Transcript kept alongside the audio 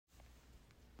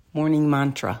Morning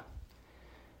mantra.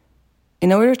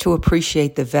 In order to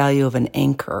appreciate the value of an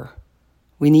anchor,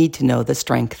 we need to know the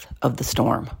strength of the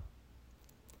storm.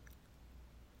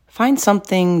 Find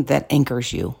something that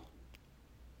anchors you.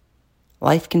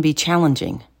 Life can be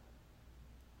challenging,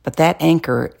 but that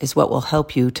anchor is what will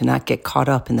help you to not get caught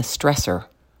up in the stressor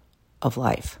of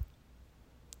life.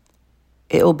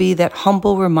 It will be that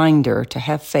humble reminder to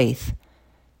have faith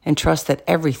and trust that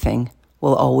everything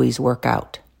will always work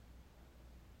out.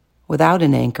 Without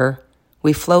an anchor,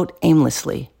 we float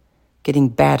aimlessly, getting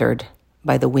battered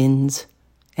by the winds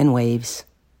and waves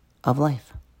of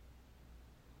life.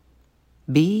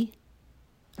 Be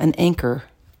an anchor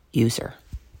user.